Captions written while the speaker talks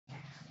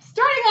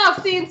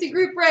off CNC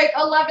group break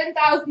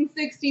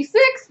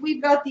 11,066.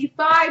 We've got the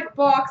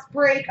 5-box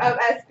break of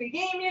SB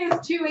Game Use,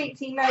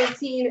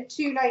 2/18/19,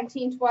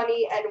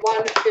 2/19/20, and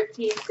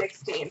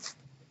 1/15/16.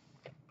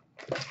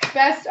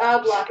 Best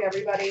of luck,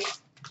 everybody.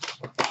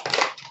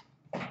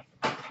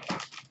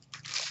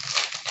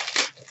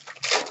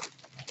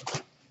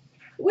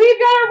 We've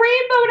got a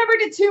rainbow number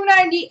to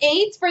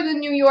 298 for the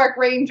New York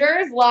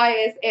Rangers,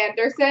 Elias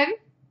Anderson.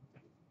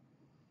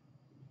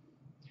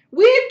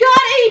 We've got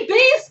a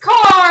base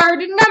card,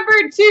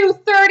 number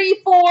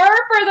 234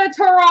 for the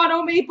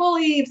Toronto Maple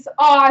Leafs,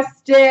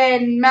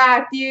 Austin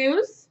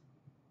Matthews.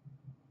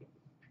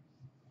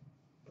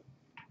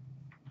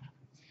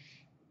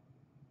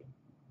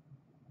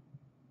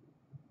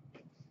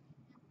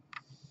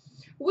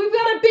 We've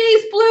got a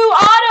base blue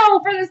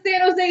auto for the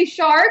San Jose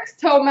Sharks,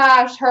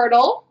 Tomas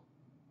Hertl.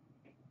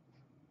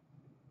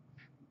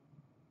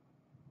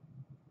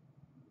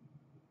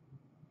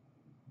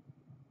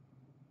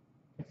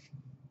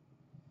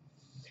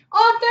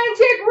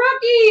 Authentic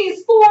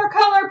Rookies,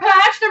 4-color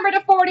patch, number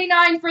to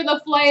 49 for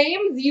the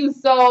Flames,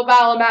 Juuso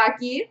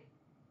Välimäki.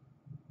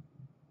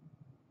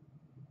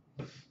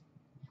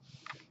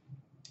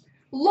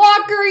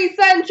 Locker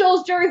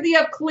Essentials jersey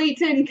of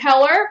Clayton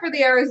Keller for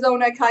the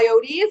Arizona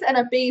Coyotes, and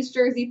a base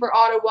jersey for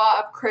Ottawa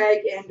of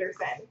Craig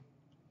Anderson.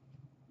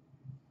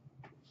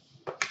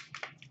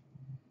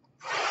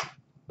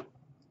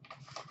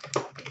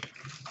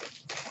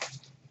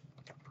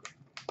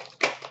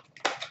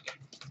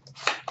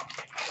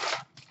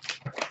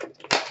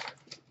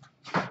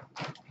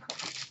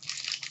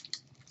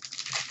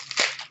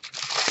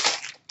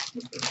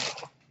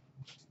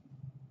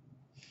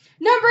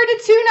 Number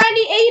to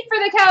 298 for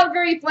the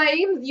Calgary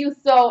Flames,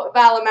 Juuso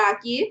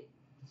Välimäki.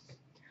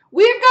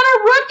 We've got a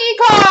rookie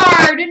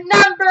card,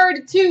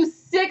 numbered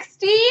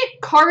 260,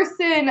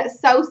 Carson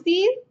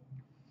Soucy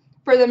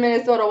for the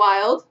Minnesota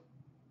Wild.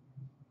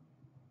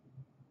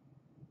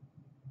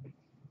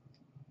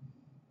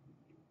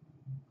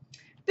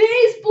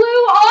 Base blue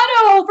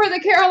auto for the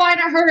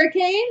Carolina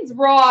Hurricanes,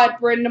 Rod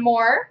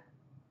Brind'Amour.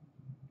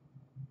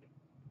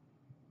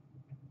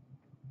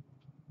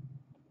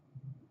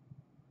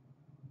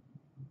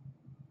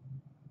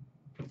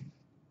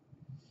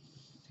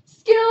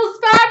 Skills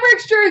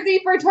Fabrics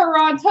jersey for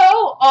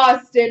Toronto,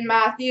 Austin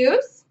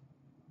Matthews.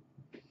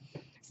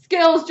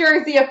 Skills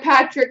jersey of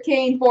Patrick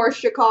Kane for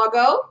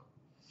Chicago.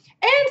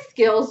 And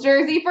Skills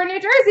jersey for New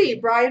Jersey,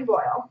 Brian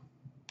Boyle.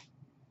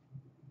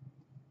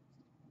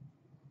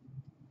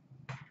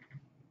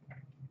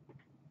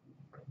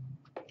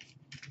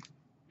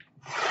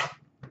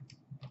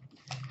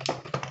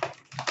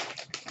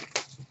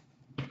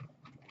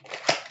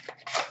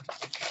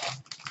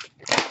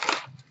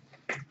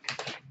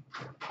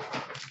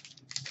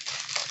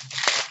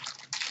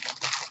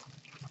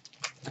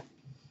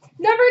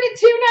 Number to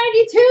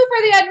 292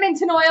 for the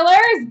Edmonton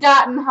Oilers,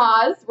 Dayton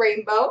Haas,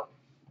 rainbow.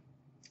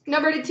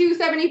 Number to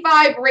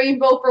 275,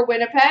 rainbow for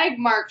Winnipeg,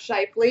 Mark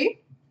Scheifele.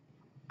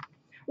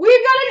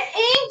 We've got an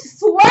inked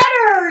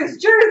sweaters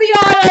jersey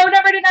auto,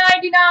 number to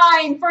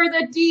 99 for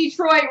the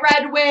Detroit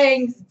Red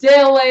Wings,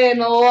 Dylan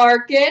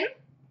Larkin.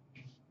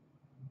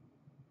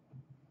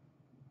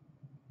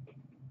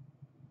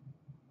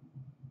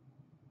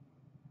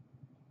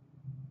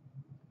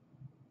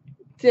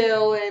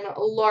 Dylan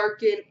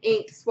Larkin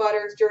inked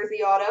sweaters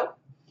jersey auto.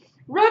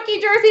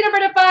 Rookie jersey number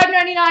to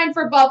 599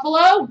 for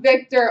Buffalo,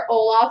 Victor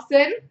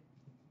Olofsson.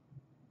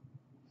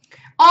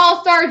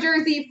 All-star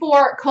jersey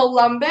for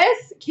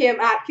Columbus, Kim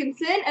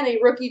Atkinson, and a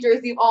rookie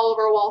jersey of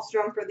Oliver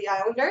Wahlstrom for the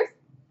Islanders.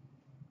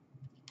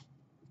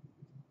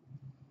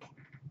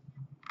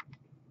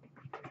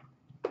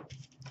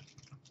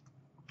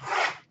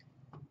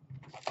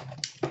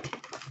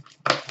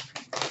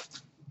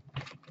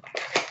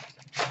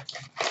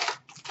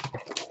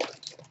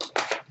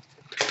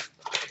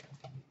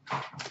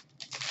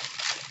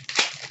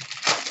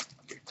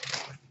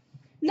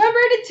 Number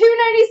to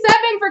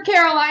 297 for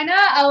Carolina,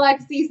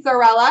 Alexi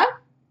Sorella.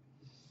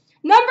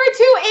 Number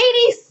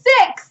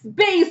 286,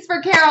 base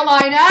for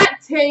Carolina,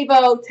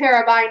 Teuvo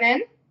Teravainen.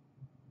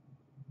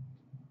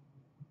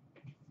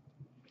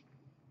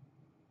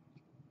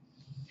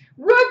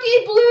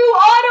 Rookie blue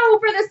auto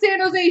for the San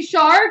Jose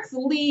Sharks,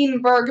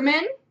 Lean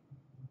Bergman.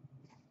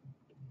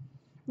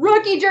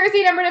 Rookie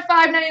jersey number to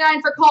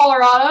 599 for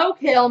Colorado,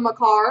 Cale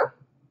Makar.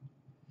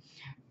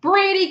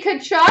 Brady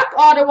Tkachuk,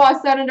 Ottawa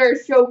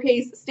Senators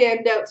Showcase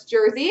Standouts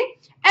jersey.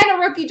 And a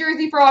rookie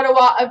jersey for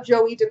Ottawa of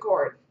Joey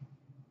Daccord.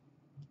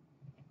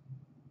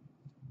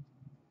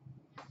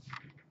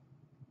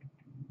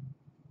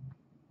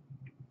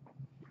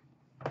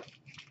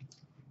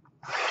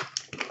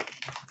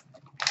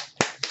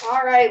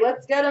 All right,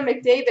 let's get a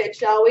McDavid,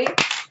 shall we?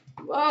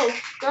 Whoa,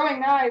 throwing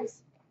knives.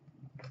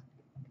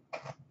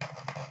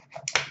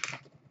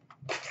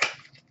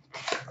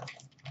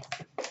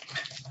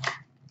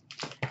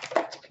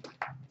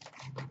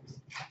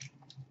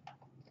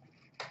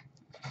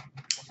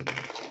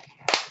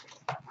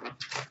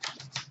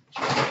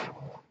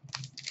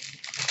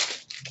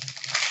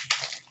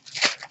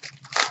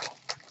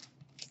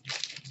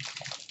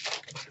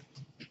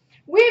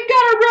 We've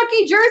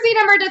rookie jersey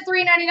number to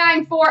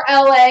 399 for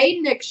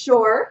LA, Nick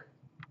Shore.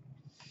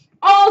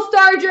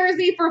 All-star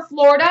jersey for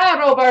Florida,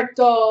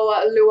 Roberto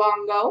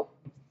Luongo.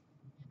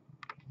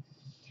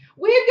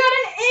 We've got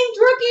an inked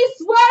rookie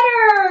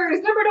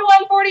sweaters, number to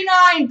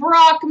 149,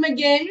 Brock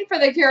McGinn for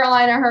the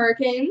Carolina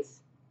Hurricanes.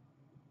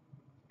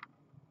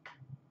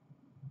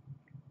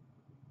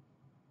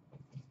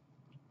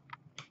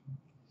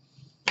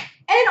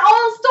 An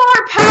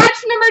all-star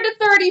patch number to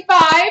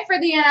 35 for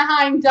the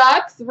Anaheim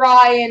Ducks,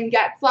 Ryan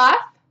Getzlaf.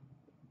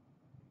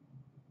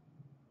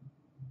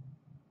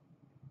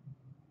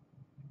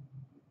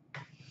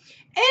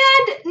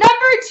 And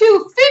number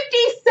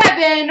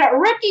 257,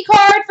 rookie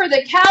card for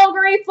the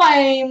Calgary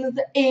Flames,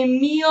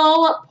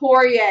 Emile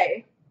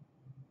Poirier.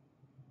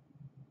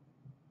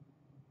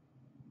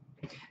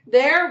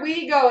 There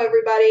we go,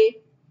 everybody.